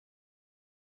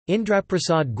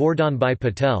Indraprasad Gordonbhai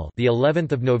Patel, the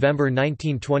 11th of November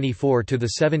 1924 to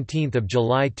the 17th of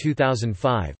July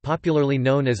 2005, popularly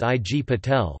known as I.G.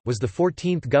 Patel, was the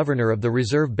 14th Governor of the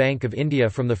Reserve Bank of India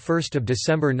from the 1st of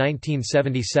December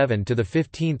 1977 to the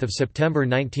 15th of September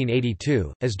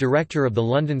 1982. As director of the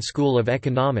London School of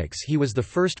Economics, he was the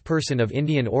first person of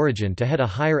Indian origin to head a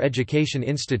higher education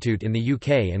institute in the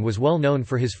UK and was well known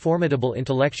for his formidable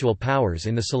intellectual powers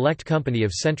in the select company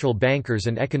of central bankers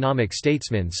and economic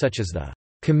statesmen such as the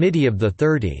Committee of the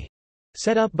 30,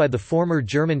 set up by the former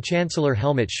German Chancellor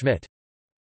Helmut Schmidt.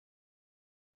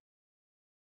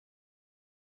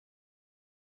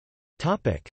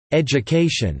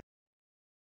 Education.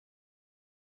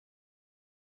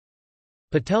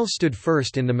 Patel stood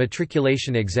first in the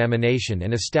matriculation examination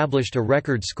and established a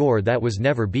record score that was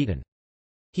never beaten.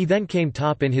 He then came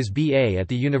top in his BA at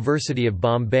the University of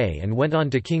Bombay and went on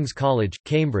to King's College,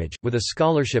 Cambridge, with a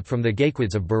scholarship from the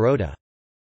Gaekwads of Baroda.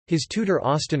 His tutor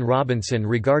Austin Robinson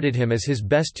regarded him as his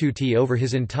best tutee over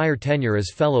his entire tenure as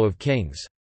Fellow of King's.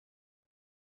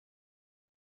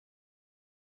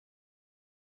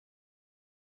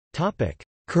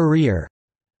 Career.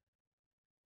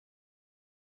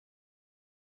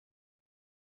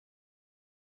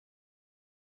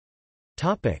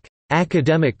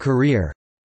 Academic career.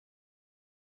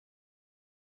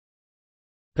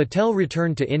 Patel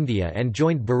returned to India and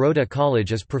joined Baroda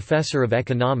College as Professor of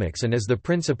Economics and as the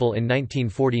Principal in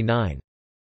 1949.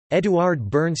 Eduard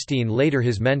Bernstein, later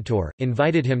his mentor,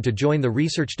 invited him to join the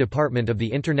research department of the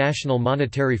International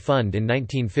Monetary Fund in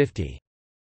 1950.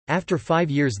 After 5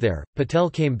 years there, Patel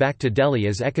came back to Delhi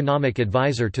as economic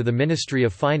advisor to the Ministry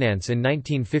of Finance in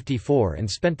 1954 and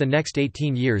spent the next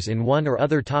 18 years in one or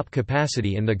other top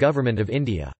capacity in the Government of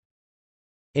India.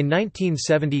 In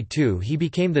 1972 he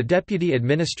became the Deputy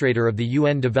Administrator of the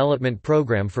UN Development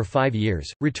Programme for 5 years,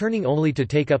 returning only to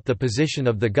take up the position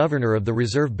of the Governor of the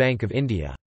Reserve Bank of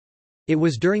India. It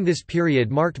was during this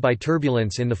period marked by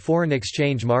turbulence in the foreign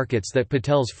exchange markets that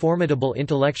Patel's formidable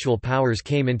intellectual powers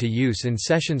came into use in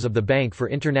sessions of the Bank for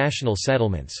International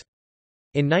Settlements.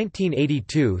 In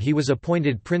 1982 he was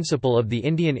appointed Principal of the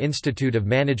Indian Institute of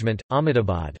Management,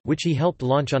 Ahmedabad, which he helped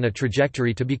launch on a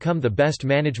trajectory to become the best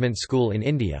management school in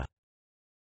India.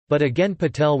 But again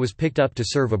Patel was picked up to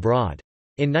serve abroad.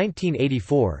 In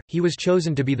 1984, he was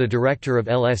chosen to be the director of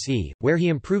LSE, where he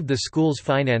improved the school's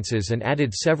finances and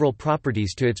added several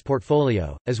properties to its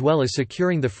portfolio, as well as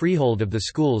securing the freehold of the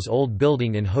school's old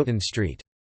building in Houghton Street.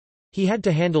 He had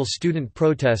to handle student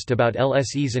protest about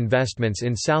LSE's investments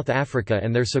in South Africa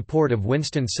and their support of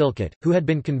Winston Silkett, who had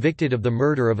been convicted of the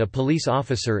murder of a police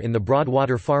officer in the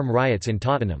Broadwater Farm riots in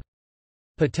Tottenham.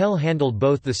 Patel handled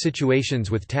both the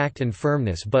situations with tact and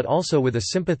firmness but also with a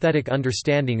sympathetic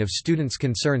understanding of students'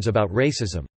 concerns about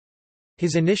racism.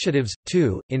 His initiatives,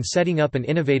 too, in setting up an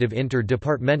innovative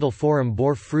inter-departmental forum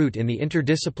bore fruit in the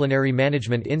Interdisciplinary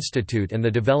Management Institute and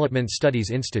the Development Studies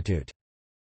Institute.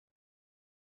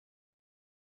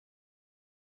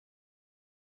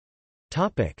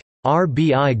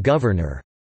 RBI Governor.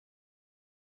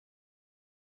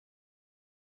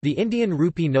 The Indian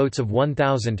rupee notes of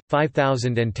 1,000,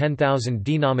 5,000 and 10,000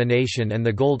 denomination and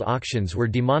the gold auctions were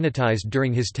demonetized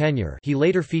during his tenure. He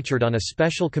later featured on a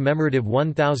special commemorative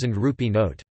 1,000 rupee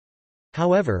note.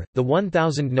 However, the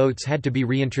 1,000 notes had to be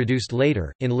reintroduced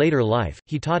later. In later life,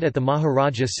 he taught at the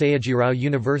Maharaja Sayajirao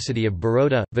University of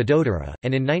Baroda, Vadodara,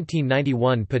 and in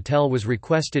 1991 Patel was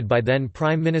requested by then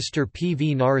Prime Minister P.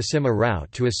 V. Narasimha Rao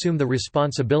to assume the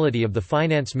responsibility of the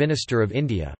Finance Minister of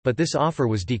India, but this offer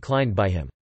was declined by him.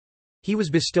 He was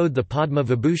bestowed the Padma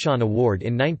Vibhushan Award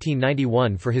in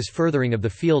 1991 for his furthering of the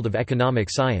field of economic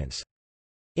science.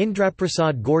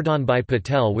 Indraprasad Gordonbhai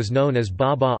Patel was known as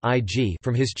Baba I.G.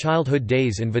 from his childhood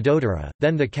days in Vadodara,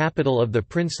 then the capital of the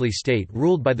princely state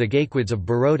ruled by the Gaekwads of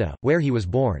Baroda, where he was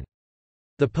born.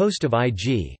 The post of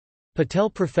I.G. Patel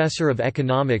Professor of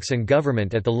Economics and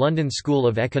Government at the London School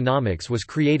of Economics was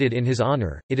created in his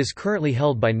honour. It is currently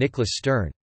held by Nicholas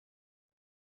Stern.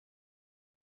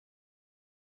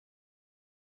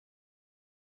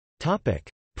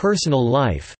 Personal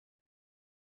life.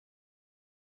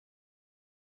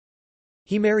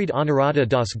 He married Anuradha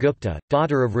Dasgupta,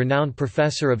 daughter of renowned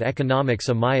Professor of Economics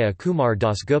Amaya Kumar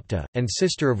Dasgupta, and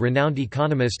sister of renowned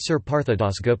economist Sir Partha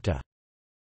Dasgupta.